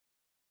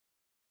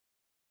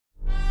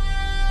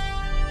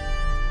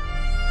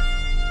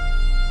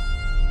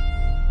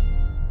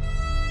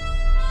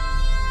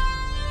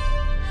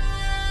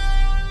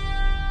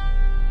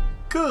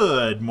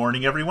Good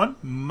morning, everyone.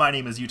 My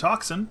name is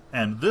Utoxin,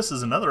 and this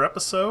is another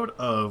episode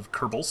of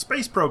Kerbal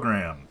Space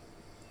Program.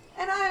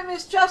 And I am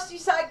his trusty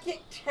sidekick,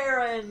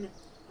 Taryn,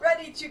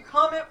 ready to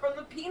comment from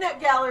the peanut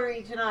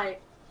gallery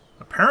tonight.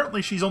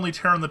 Apparently she's only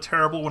Taryn the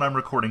Terrible when I'm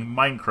recording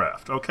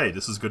Minecraft. Okay,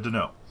 this is good to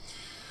know.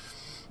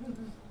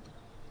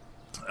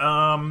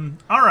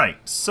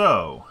 Alright,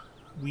 so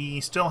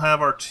we still have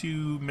our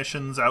two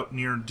missions out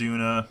near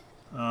Duna.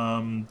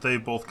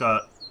 They've both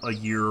got a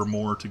year or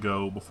more to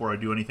go before I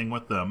do anything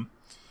with them.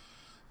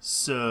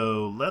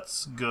 So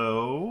let's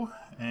go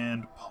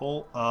and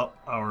pull up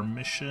our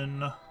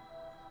mission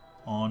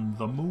on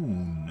the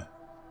moon.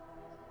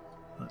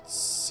 Let's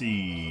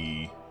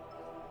see.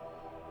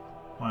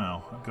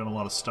 Wow, I've got a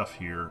lot of stuff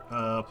here.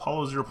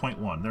 Apollo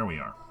 0.1, there we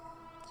are.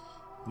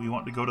 We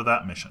want to go to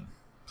that mission.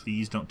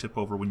 Please don't tip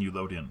over when you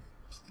load in.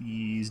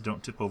 Please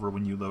don't tip over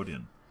when you load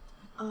in.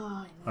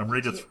 Oh, I'm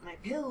ready to take my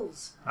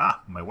pills.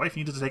 Ah, my wife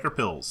needed to take her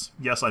pills.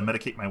 Yes, I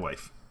medicate my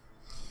wife.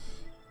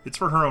 It's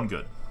for her own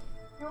good.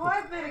 Your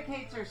wife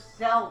medicates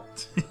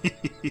herself.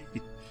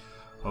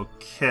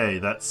 Okay,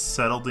 that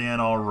settled in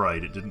all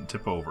right. It didn't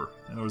tip over.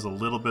 There was a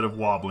little bit of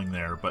wobbling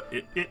there, but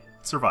it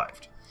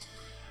survived.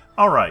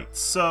 Alright,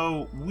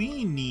 so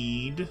we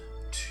need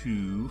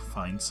to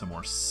find some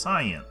more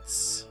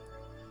science.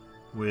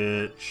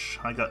 Which,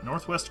 I got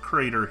Northwest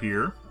Crater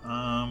here.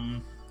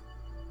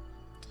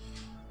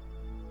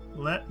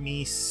 Let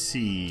me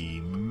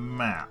see.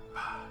 Map.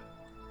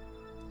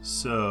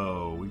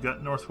 So, we've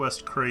got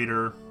Northwest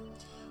Crater.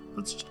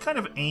 Let's just kind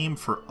of aim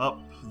for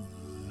up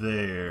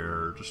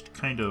there. Just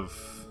kind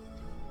of...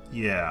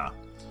 yeah.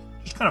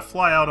 Just kind of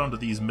fly out onto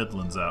these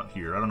midlands out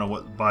here. I don't know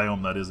what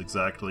biome that is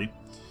exactly.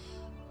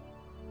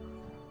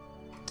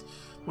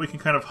 We can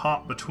kind of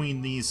hop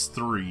between these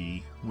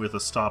three with a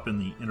stop in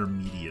the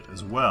intermediate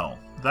as well.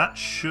 That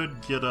should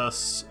get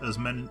us as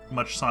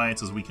much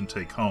science as we can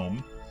take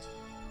home.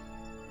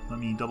 Let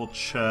me double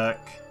check.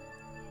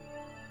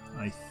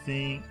 I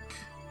think...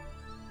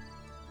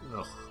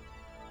 ugh.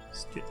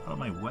 Just get out of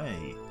my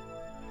way.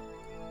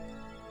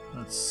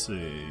 Let's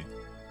see.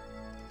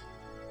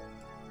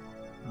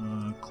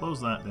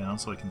 Close that down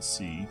so I can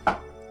see.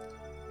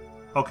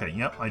 Okay,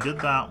 yep, I did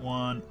that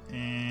one,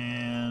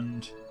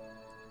 and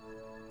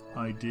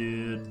I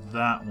did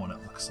that one,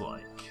 it looks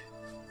like.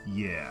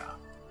 Yeah.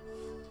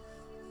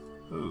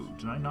 Oh,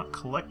 did I not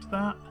collect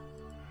that?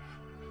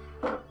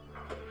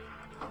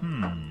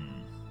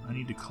 I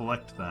need to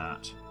collect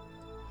that.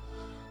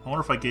 I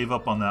wonder if I gave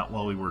up on that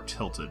while we were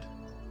tilted.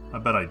 I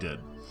bet I did.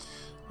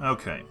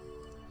 Okay.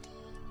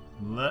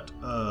 Let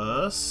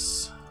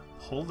us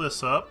pull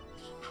this up.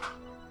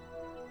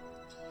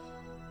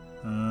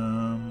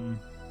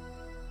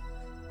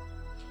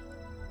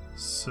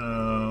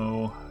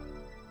 So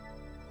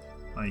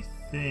I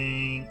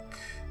think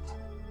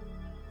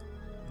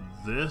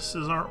this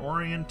is our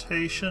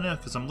orientation,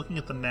 because I'm looking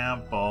at the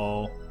nav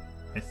ball.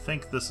 I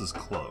think this is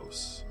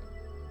close.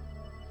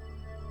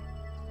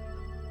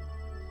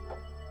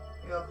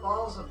 You have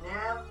balls of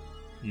nav?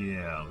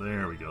 Yeah,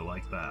 there we go,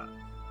 like that.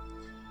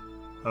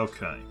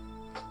 Okay.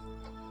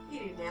 You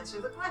didn't answer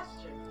the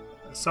question.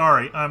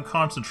 Sorry, I'm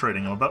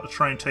concentrating. I'm about to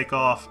try and take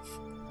off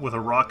with a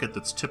rocket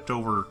that's tipped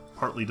over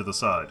partly to the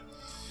side.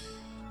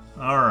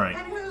 Alright.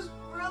 And whose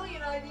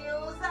brilliant idea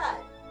was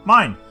that?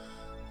 Mine!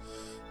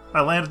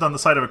 I landed on the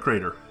side of a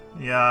crater.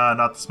 Yeah,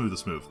 not the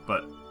smoothest move,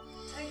 but...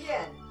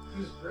 again,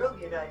 whose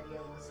brilliant idea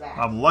was that?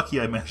 I'm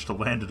lucky I managed to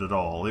land it at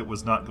all. It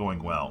was not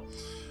going well.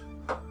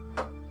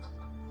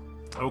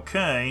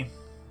 Okay,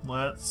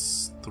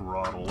 let's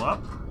throttle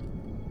up.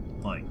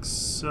 Like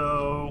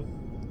so.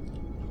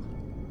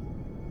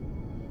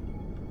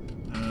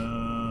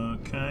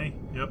 Okay,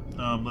 yep.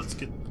 Let's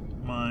get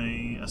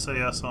my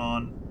SAS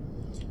on.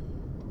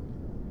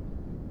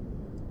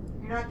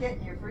 You're not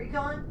getting your freak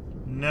on?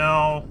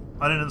 No,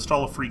 I didn't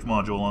install a freak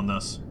module on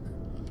this.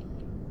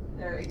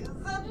 There is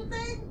such a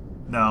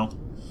thing? No.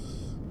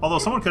 Although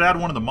someone could add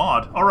one in the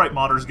mod. Alright,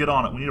 modders, get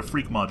on it. We need a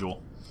freak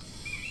module.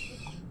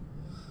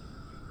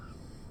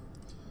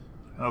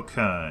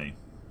 Okay.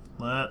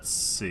 Let's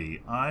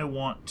see. I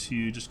want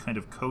to just kind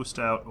of coast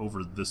out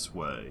over this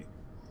way.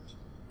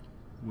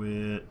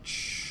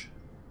 Which...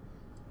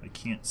 I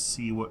can't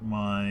see what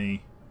my...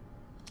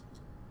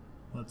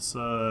 let's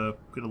get a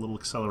little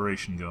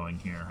acceleration going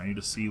here. I need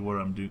to see where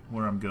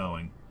I'm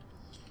going.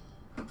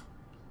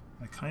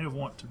 I kind of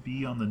want to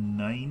be on the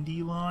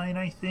 90 line,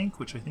 I think,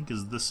 which I think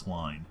is this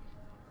line.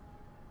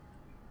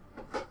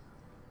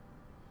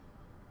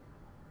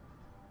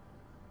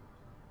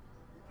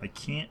 I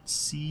can't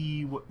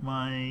see what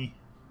my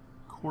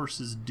course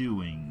is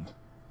doing.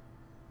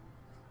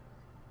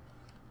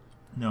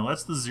 No,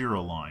 that's the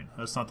 0 line.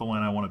 That's not the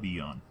line I want to be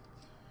on.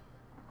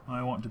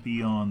 I want to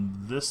be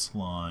on this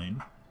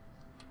line.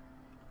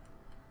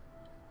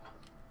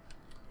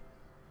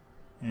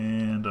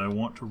 And I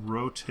want to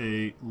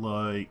rotate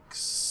like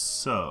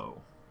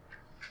so.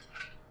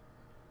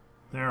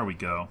 There we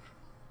go.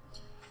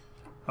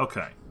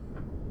 Okay.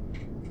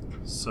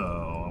 So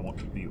I want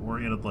to be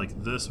oriented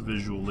like this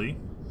visually.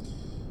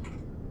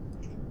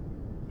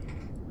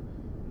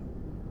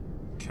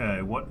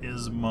 Okay, what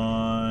is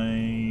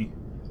my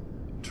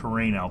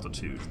terrain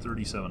altitude?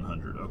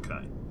 3,700.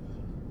 Okay.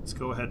 Let's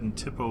go ahead and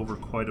tip over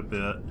quite a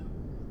bit.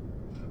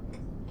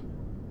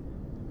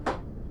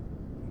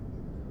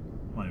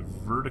 My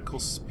vertical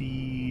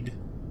speed,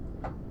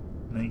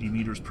 90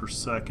 meters per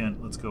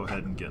second. Let's go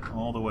ahead and get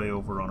all the way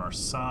over on our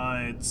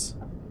sides.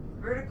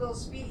 Vertical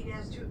speed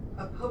as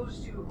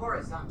opposed to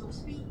horizontal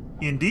speed?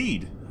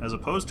 Indeed, as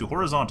opposed to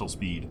horizontal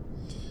speed.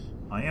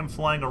 I am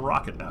flying a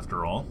rocket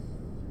after all.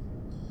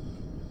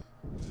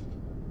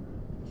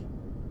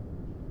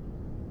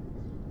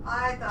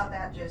 I thought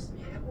that just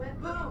meant it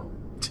went boom.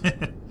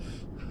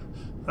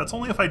 That's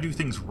only if I do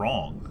things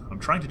wrong. I'm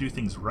trying to do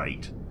things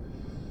right.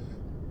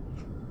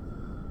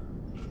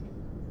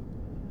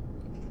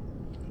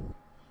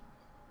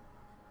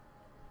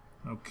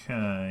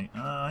 Okay,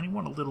 I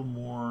want a little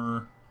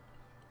more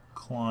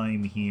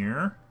climb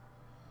here.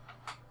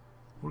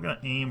 We're gonna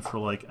aim for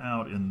like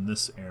out in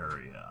this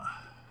area.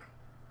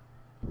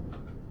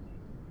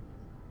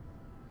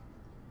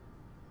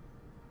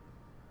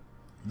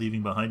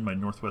 Leaving behind my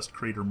northwest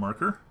crater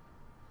marker,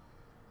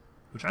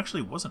 which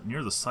actually wasn't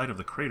near the side of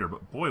the crater,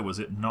 but boy was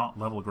it not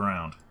level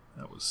ground.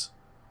 That was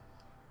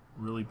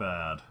really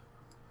bad.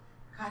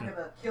 Kind of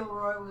a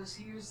Kilroy was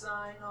here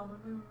sign on the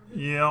moon.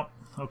 Yep.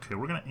 Okay,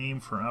 we're going to aim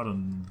for out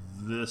in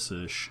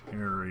this-ish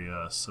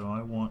area, so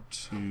I want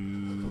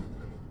to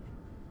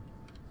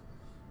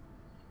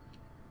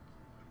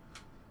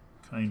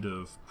kind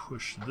of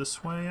push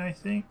this way, I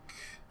think.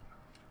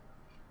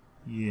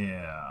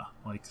 Yeah,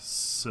 like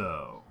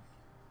so.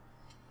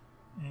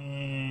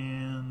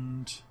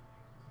 And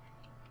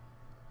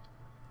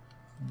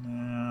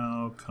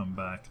now come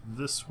back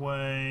this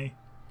way.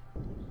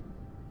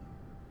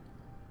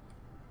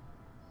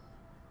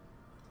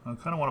 I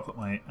kind of want to put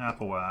my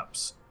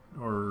apoaps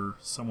or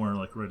somewhere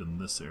like right in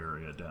this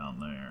area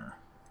down there.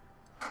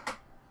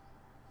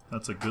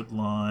 That's a good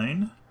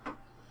line.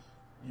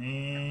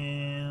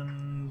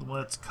 And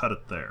let's cut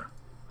it there.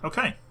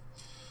 Okay.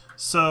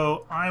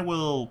 So I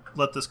will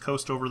let this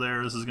coast over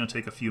there. This is going to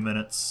take a few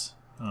minutes.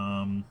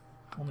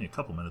 Only a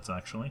couple minutes,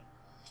 actually.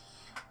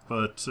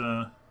 But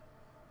I'll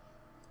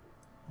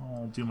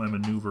do my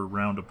maneuver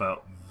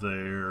roundabout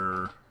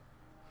there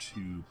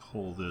to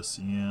pull this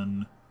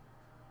in.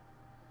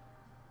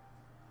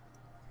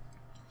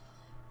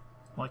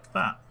 Like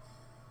that.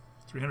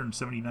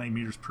 379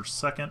 meters per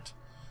second.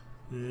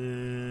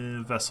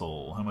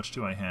 Vessel. How much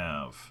do I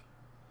have?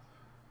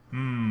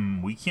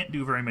 We can't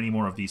do very many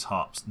more of these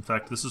hops. In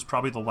fact, this is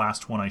probably the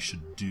last one I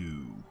should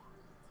do.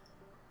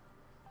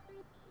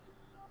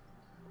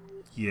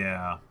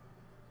 Yeah.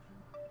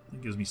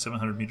 It gives me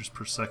 700 meters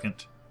per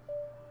second.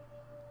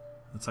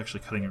 That's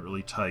actually cutting it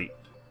really tight.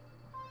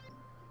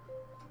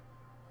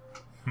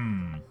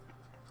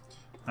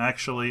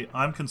 Actually,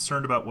 I'm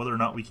concerned about whether or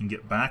not we can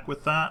get back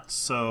with that,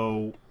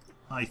 so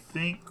I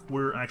think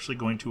we're actually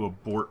going to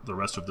abort the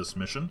rest of this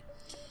mission.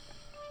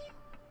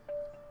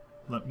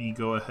 Let me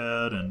go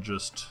ahead and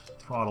just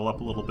throttle up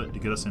a little bit to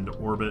get us into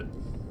orbit.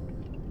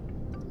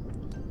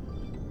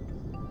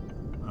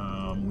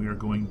 We are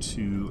going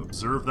to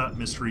observe that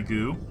mystery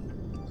goo.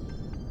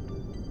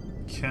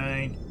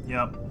 Okay,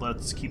 yep,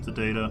 let's keep the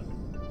data.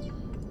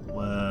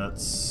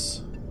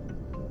 Let's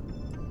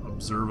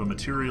observe a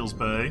materials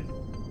bay.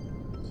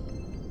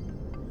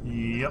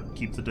 Yep,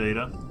 keep the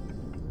data.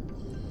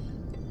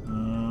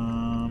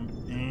 And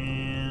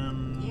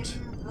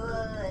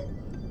Input.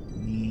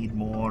 need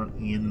more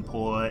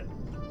input.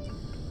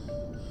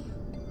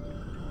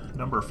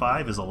 Number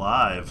 5 is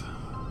alive.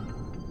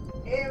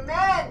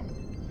 Amen!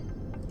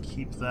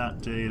 Keep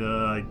that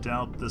data. I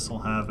doubt this will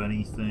have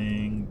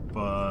anything,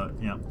 but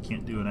yeah,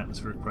 can't do an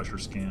atmospheric pressure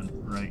scan,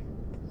 right?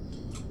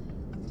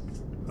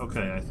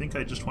 Okay, I think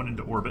I just went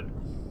into orbit.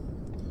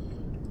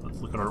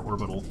 Let's look at our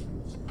orbital.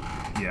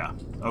 Yeah,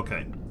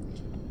 okay.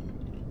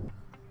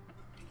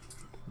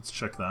 Let's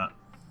check that.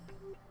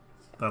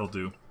 That'll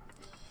do.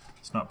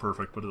 It's not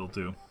perfect, but it'll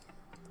do.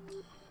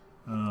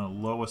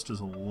 Lowest is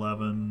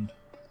 11.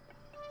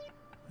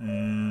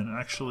 And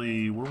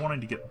actually, we're wanting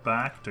to get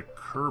back to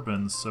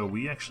Kerbin, so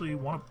we actually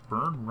want to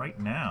burn right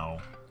now.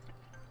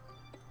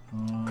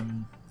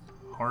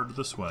 Hard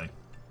this way.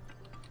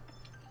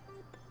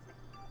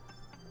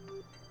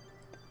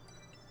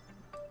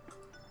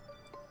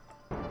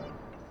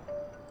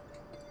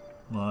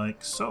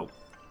 Like so.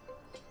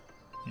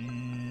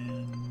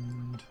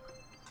 And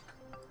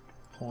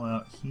pull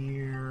out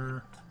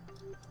here.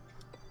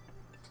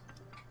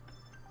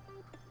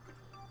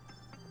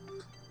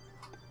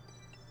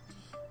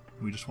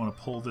 We just want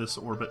to pull this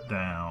orbit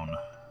down.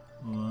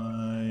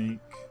 Like...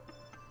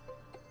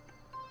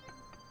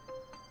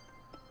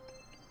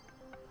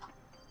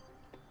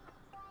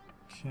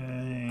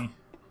 Okay.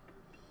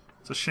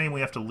 It's a shame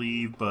we have to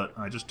leave, but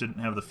I just didn't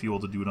have the fuel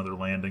to do another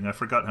landing. I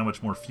forgot how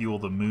much more fuel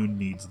the moon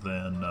needs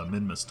than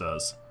Minmus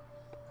does.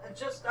 I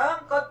just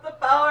got the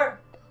power.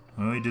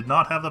 We did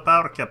not have the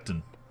power,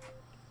 Captain.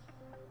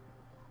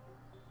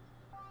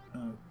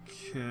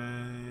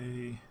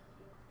 Okay.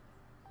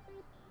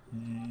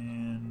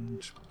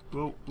 And...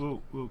 Whoa,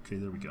 whoa, okay,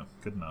 there we go.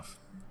 Good enough.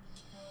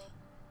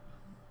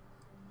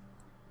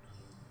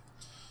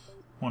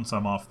 Once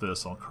I'm off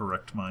this, I'll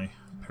correct my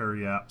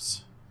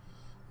periaps.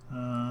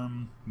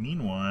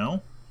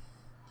 Meanwhile,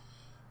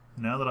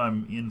 now that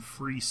I'm in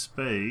free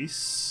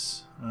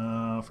space,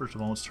 first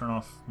of all, let's turn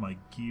off my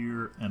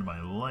gear and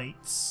my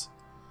lights.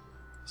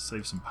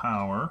 Save some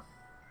power.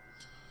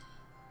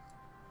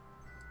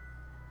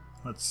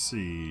 Let's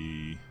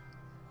see.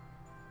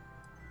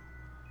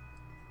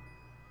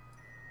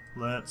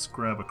 Let's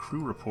grab a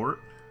crew report.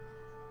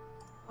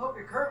 Hope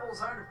your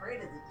Kerbals aren't afraid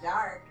of the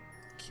dark.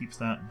 Keep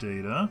that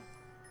data.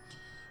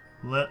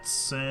 Let's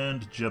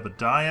send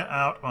Jebediah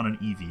out on an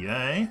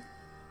EVA.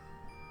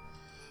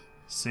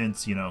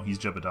 Since, you know, he's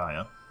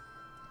Jebediah.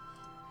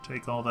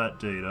 Take all that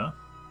data.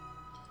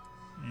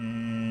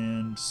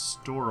 And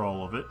store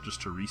all of it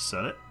just to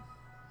reset it.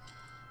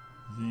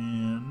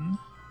 Then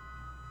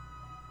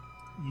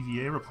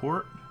EVA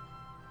report.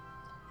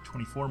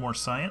 24 more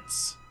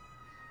science.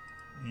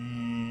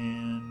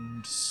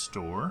 And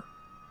store.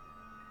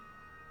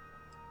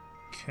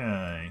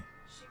 Okay.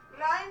 She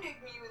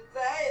blinded me with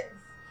science.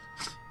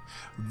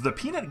 The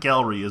peanut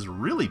gallery is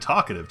really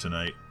talkative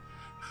tonight.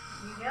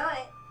 You know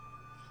it.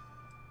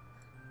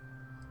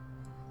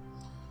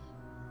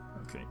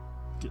 Okay,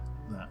 get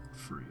that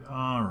free.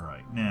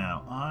 Alright,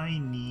 now I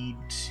need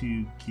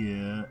to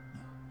get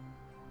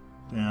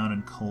down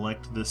and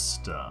collect this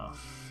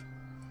stuff.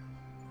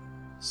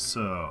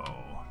 So,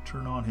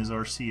 turn on his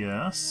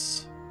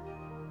RCS.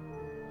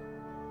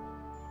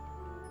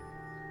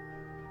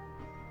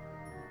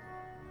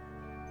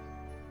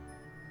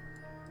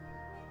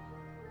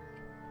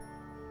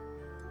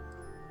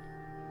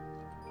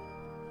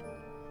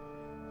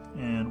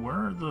 And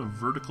where are the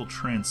vertical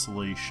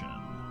translation?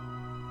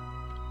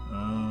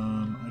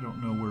 I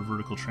don't know where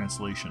vertical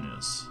translation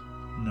is.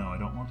 No, I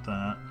don't want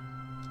that.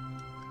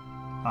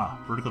 Ah,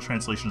 vertical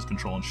translation is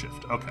Control and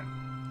Shift. Okay.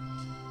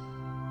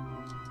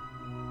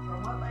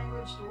 From what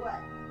language to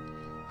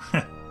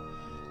what?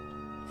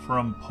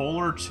 From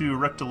polar to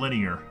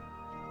rectilinear.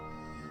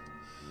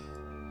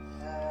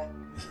 I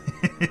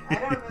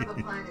don't know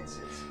the planets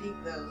that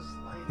speak those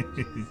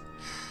languages.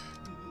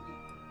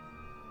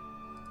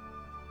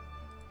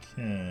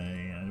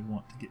 Okay, I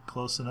want to get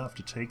close enough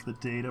to take the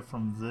data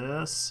from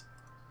this.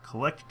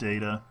 Collect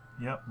data.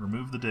 Yep,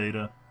 remove the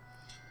data.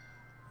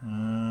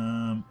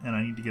 And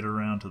I need to get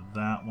around to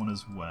that one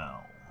as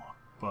well.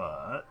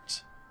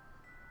 But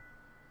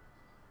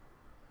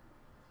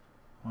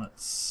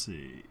let's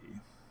see.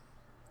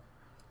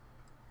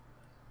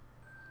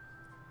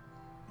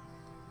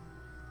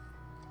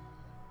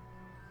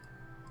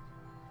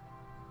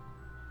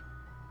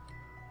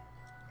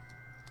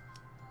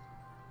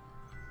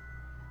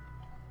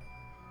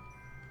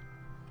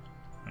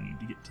 I need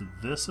to get to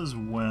this as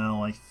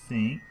well, I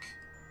think.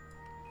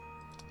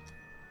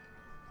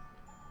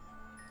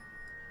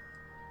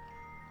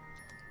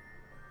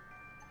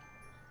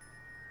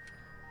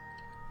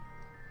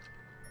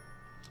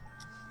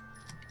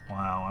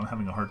 Wow, I'm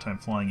having a hard time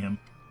flying him.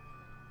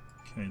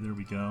 Okay, there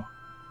we go.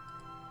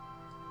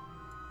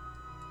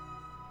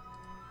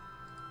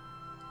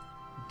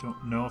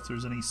 Don't know if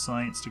there's any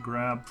science to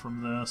grab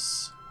from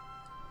this.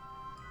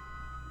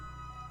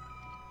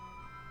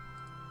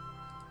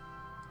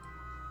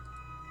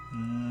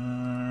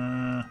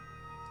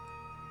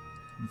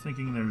 I'm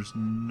thinking there's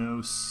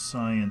no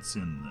science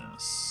in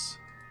this.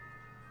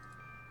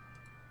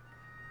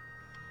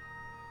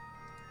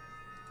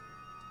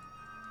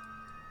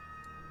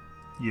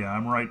 Yeah,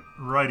 I'm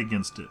right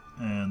against it,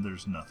 and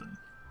there's nothing.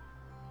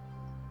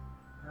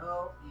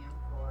 No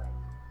import.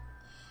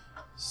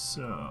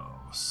 So,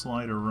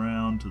 slide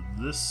around to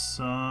this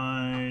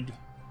side.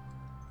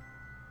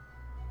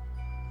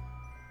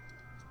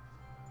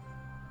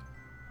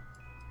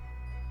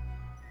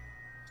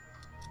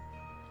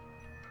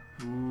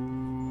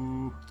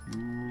 Ooh,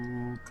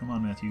 come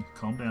on, Matthew.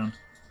 Calm down.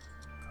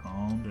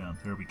 Calm down.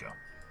 There we go.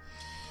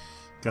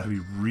 Gotta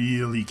be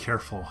really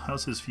careful.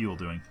 How's his fuel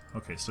doing?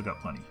 Okay, still got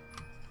plenty.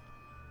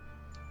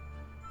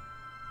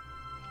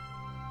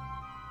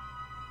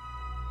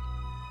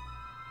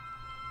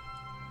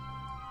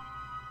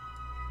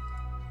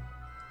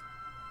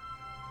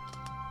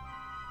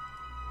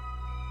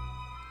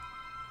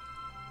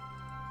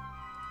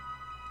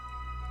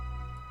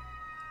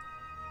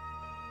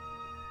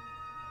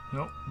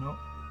 Nope, nope.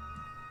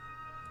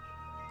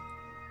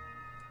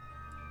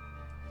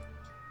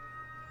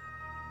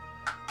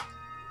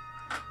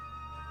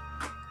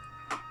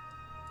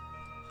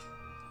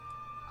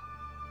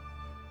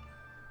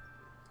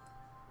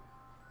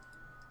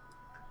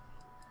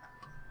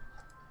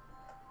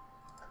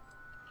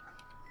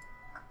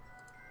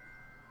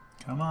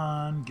 Come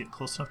on, get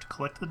close enough to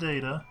collect the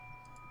data.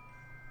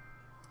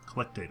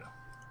 Collect data.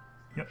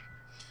 Yep.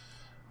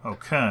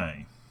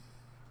 Okay.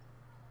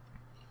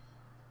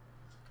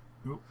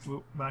 Oop,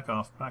 oop, back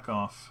off, back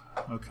off.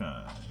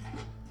 Okay.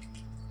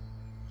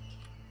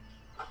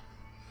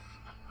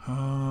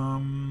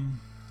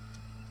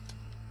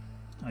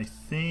 I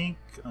think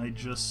I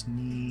just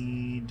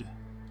need...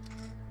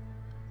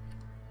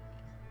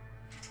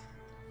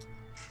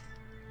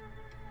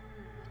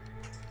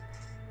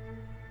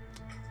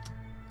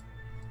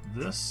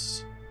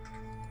 this.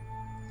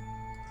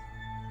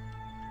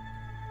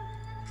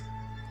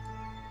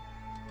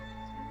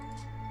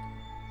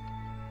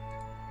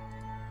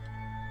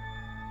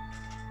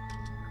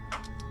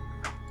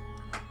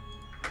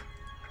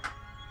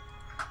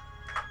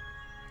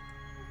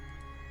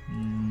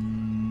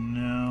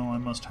 No, I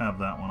must have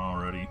that one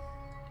already.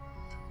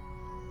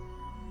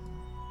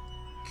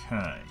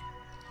 Okay.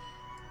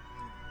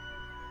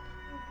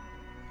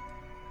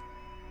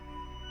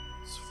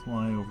 Let's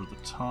fly over the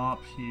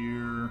top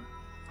here.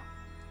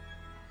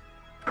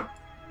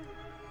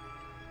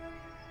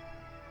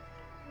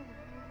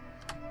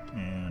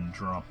 And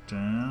drop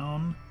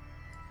down.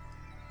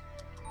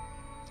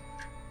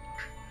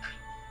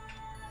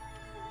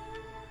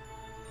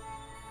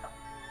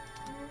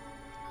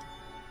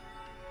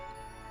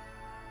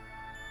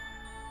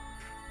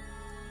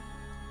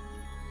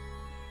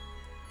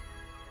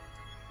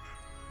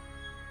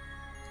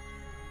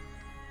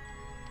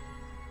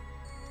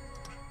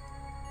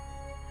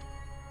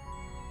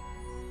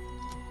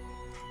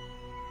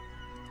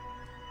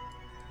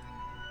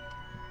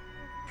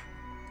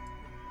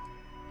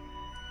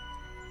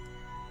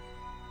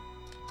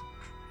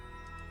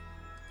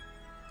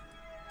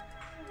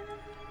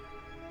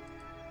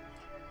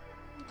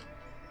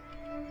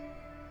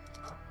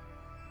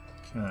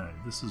 Okay,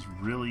 this is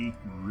really,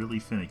 really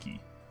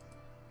finicky.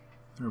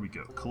 There we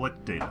go.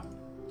 Collect data.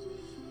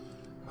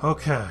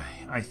 Okay,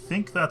 I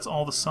think that's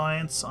all the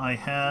science I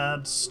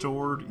had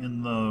stored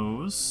in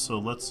those. So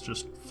let's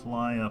just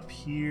fly up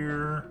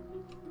here.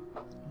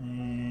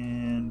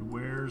 And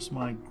where's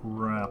my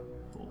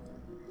grapples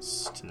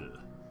to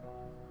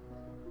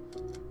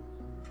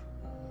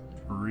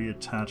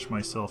reattach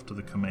myself to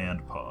the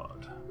command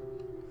pod?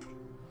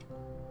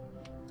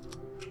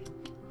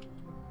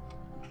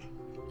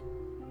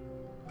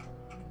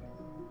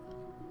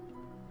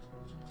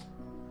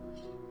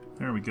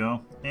 There we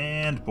go.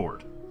 And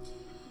board.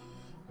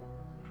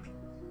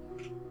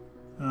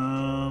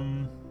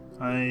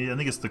 I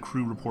think it's the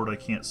crew report I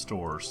can't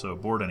store, so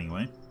board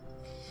anyway.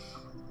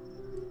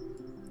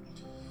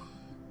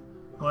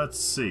 Let's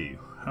see.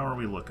 How are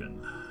we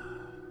looking?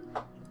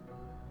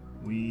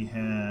 We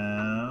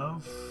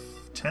have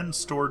 10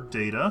 stored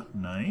data.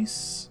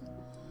 Nice.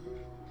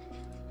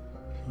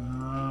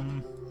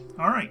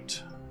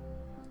 Alright.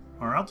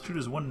 Our altitude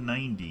is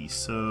 190,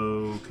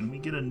 so can we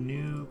get a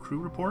new crew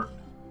report?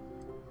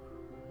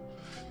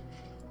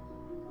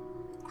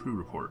 Crew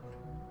report.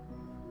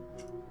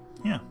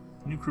 Yeah,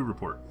 new crew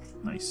report.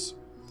 Nice.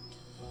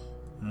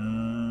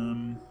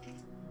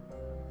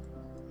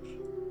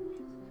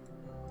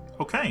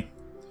 Okay.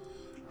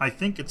 I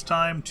think it's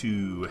time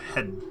to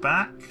head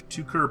back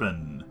to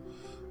Kerbin.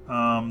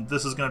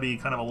 This is going to be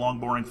kind of a long,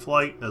 boring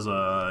flight as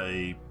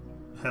I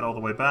head all the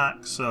way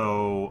back,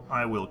 so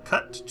I will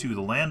cut to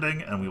the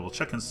landing and we will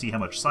check and see how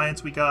much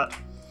science we got.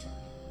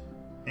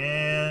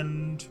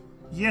 And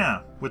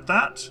yeah, with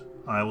that,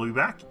 I will be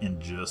back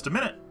in just a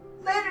minute.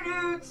 Later,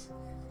 dudes!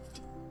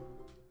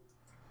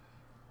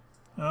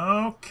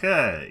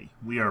 Okay,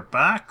 we are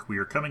back. We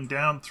are coming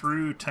down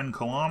through 10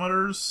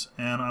 kilometers,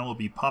 and I will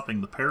be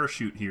popping the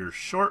parachute here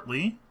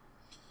shortly.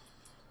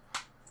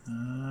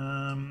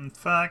 In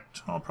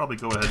fact, I'll probably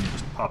go ahead and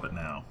just pop it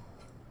now.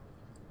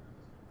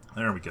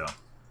 There we go.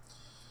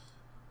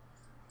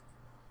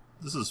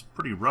 This is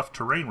pretty rough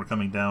terrain we're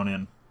coming down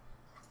in.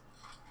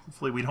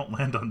 Hopefully we don't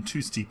land on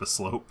too steep a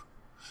slope.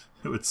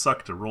 It would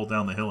suck to roll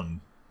down the hill and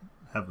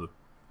have the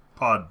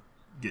pod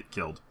get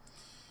killed.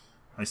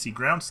 I see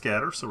ground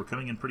scatter, so we're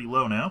coming in pretty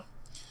low now.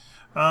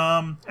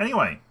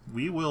 Anyway,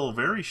 we will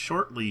very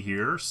shortly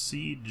here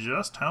see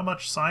just how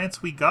much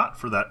science we got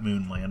for that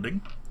moon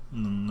landing.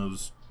 No,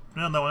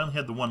 I only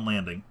had the one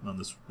landing on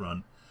this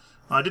run.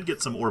 I did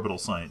get some orbital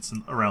science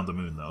around the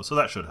moon, though, so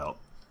that should help.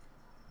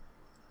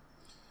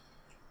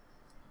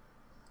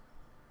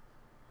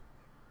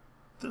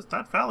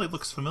 That valley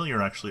looks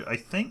familiar, actually. I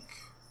think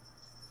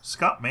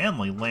Scott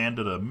Manley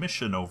landed a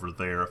mission over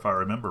there, if I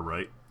remember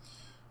right.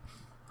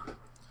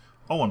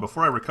 Oh, and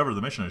before I recover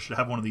the mission, I should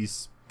have one of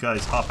these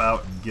guys hop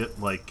out and get,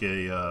 like,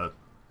 a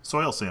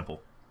soil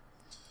sample.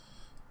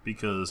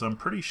 Because I'm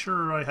pretty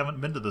sure I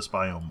haven't been to this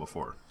biome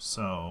before.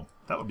 So,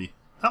 that'll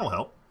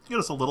help. Get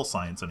us a little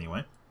science,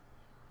 anyway.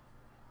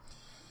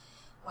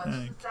 What's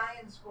the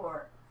science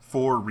for?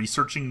 For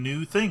researching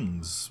new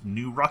things.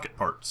 New rocket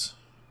parts.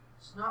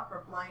 It's not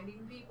for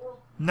blinding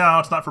people? No,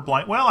 it's not for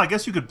blind... Well, I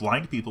guess you could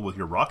blind people with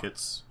your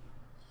rockets.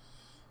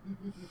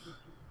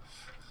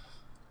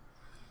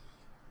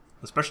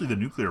 Especially the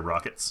nuclear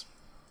rockets.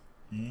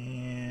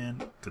 And...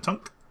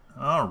 ka-tunk.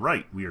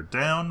 Alright, we are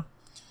down.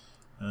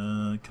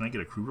 Can I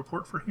get a crew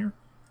report for here?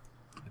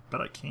 I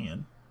bet I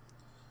can.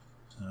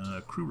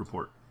 Crew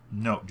report.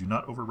 No, do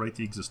not overwrite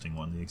the existing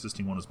one. The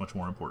existing one is much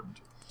more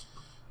important.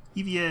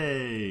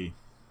 EVA!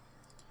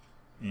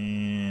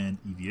 And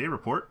EVA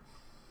report.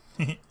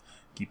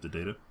 Keep the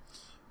data.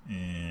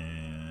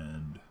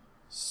 And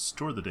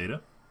store the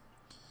data.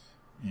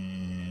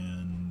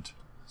 And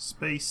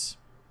space.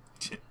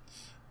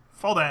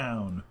 Fall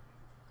down!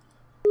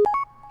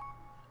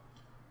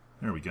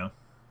 There we go.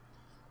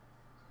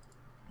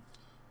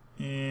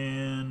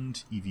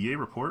 And EVA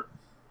report.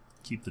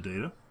 Keep the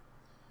data.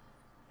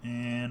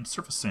 And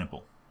surface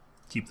sample.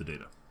 Keep the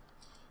data.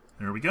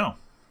 There we go.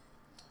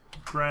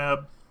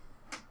 Grab.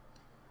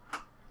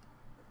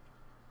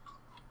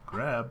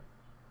 Grab.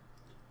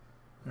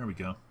 There we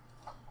go.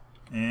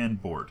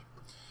 And board.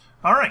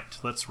 Alright,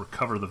 let's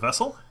recover the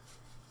vessel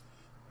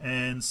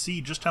and see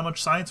just how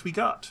much science we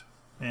got.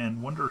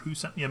 And wonder who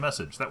sent me a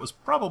message. That was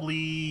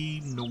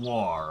probably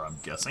Noir, I'm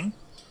guessing.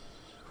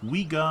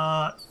 We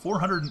got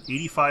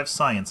 485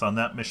 science on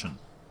that mission.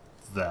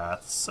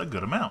 That's a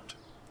good amount.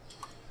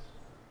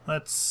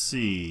 Let's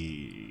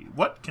see.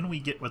 What can we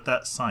get with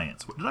that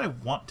science? What did I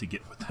want to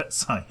get with that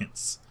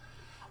science?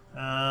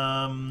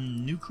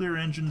 Nuclear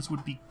engines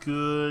would be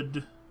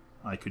good.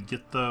 I could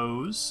get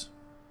those.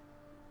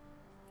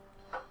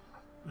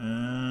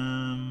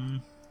 I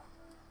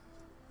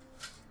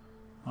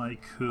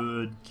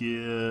could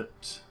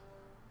get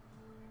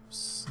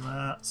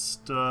that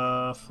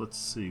stuff. Let's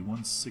see,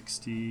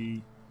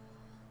 160.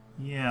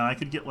 Yeah, I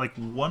could get like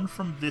 1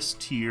 from this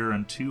tier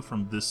and 2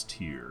 from this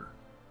tier.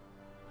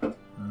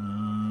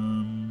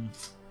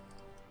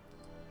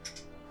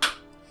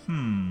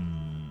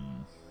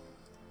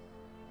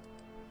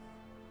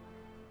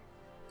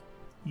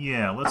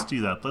 Yeah, let's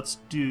do that. Let's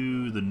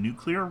do the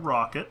nuclear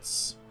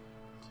rockets.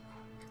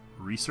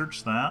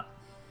 Research that.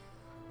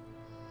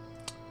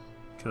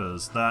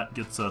 Because that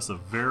gets us a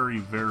very,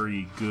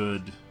 very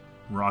good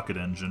rocket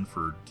engine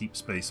for deep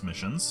space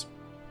missions.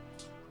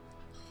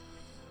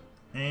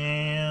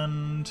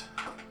 And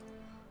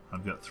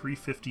I've got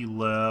 350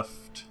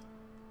 left.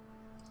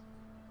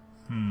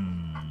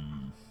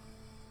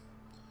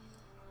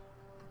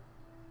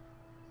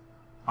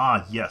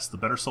 Ah, yes, the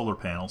better solar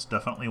panels.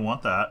 Definitely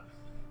want that.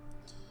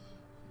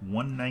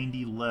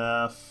 190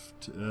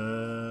 left.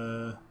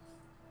 A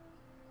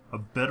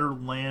better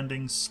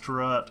landing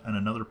strut and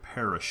another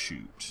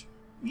parachute.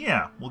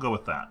 Yeah, we'll go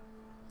with that.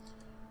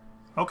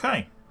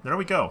 Okay, there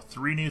we go.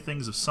 3 new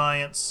things of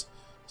science,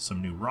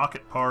 some new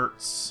rocket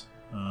parts.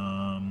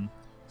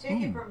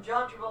 Take it from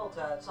John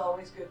Travolta. It's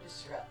always good to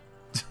strut.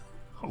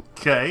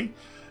 Okay.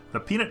 The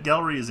peanut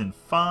gallery is in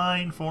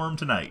fine form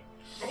tonight.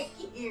 Thank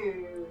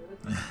you.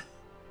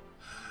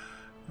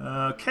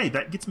 Okay,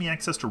 that gets me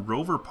access to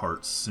rover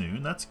parts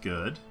soon. That's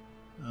good.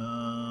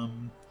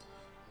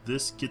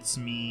 This gets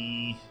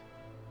me...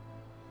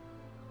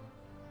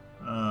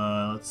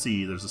 let's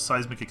see, there's a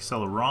seismic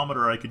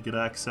accelerometer I could get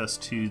access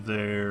to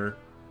there.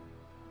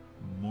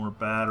 More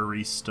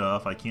battery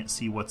stuff. I can't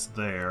see what's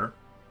there.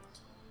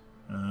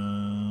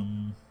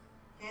 Can't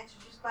you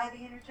just buy the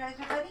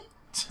Energizer, buddy?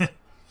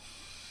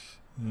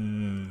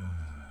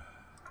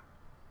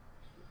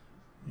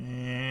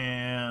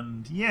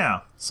 And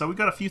yeah, so we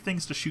got a few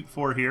things to shoot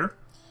for here.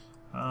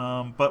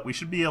 But we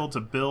should be able to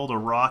build a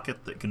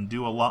rocket that can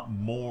do a lot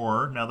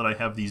more now that I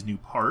have these new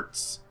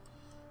parts.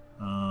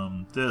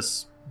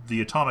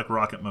 The atomic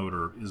rocket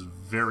motor is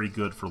very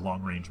good for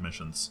long-range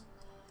missions.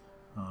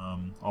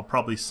 I'll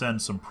probably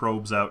send some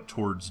probes out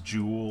towards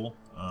Joule.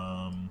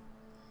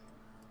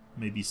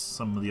 Maybe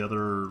some of the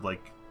other,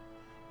 like...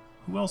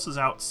 Who else is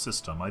out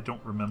system? I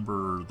don't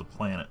remember the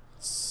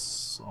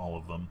planets, all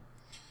of them.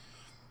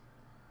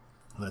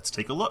 Let's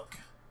take a look.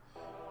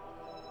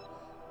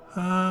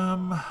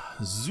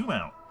 Zoom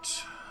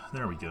out.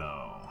 There we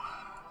go.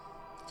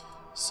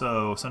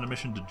 So, send a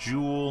mission to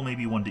Joule,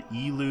 maybe one to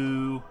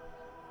Elu.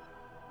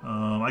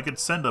 I could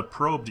send a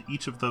probe to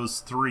each of those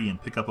 3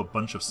 and pick up a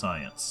bunch of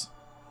science.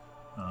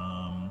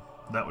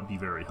 That would be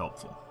very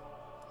helpful.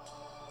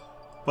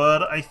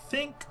 But I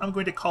think I'm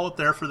going to call it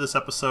there for this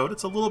episode.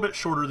 It's a little bit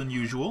shorter than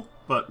usual,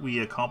 but we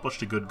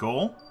accomplished a good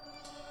goal.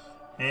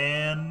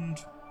 And,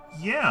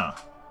 yeah.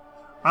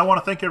 I want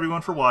to thank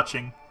everyone for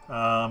watching.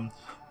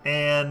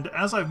 And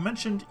as I've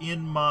mentioned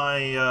in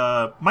my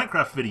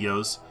Minecraft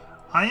videos,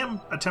 I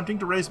am attempting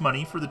to raise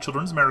money for the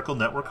Children's Miracle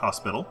Network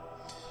Hospital.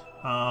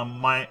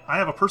 I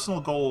have a personal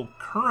goal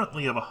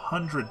currently of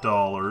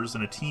 $100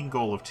 and a team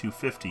goal of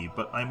 $250,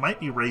 but I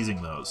might be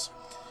raising those.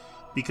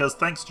 Because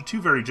thanks to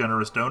 2 very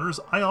generous donors,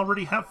 I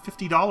already have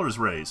 $50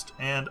 raised,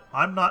 and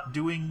I'm not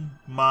doing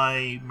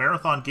my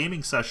marathon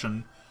gaming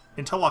session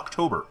until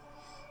October.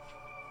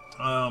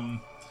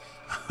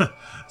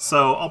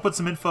 So I'll put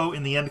some info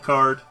in the end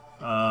card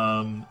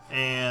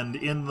and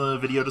in the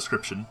video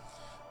description.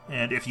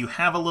 And if you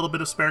have a little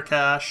bit of spare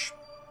cash,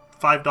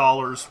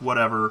 $5,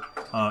 whatever,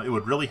 it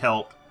would really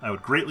help. I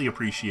would greatly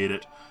appreciate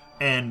it.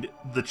 And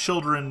the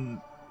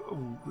children,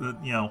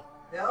 you know...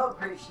 They'll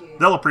appreciate it.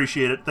 They'll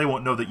appreciate it. They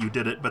won't know that you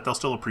did it, but they'll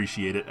still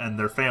appreciate it, and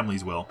their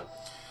families will.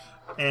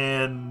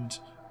 And,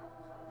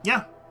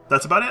 yeah,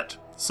 that's about it.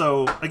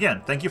 So,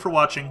 again, thank you for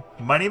watching.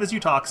 My name is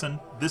Utoxin.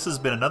 This has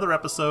been another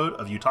episode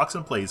of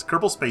Utoxin Plays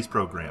Kerbal Space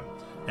Program.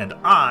 And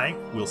I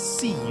will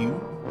see you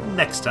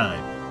next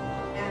time.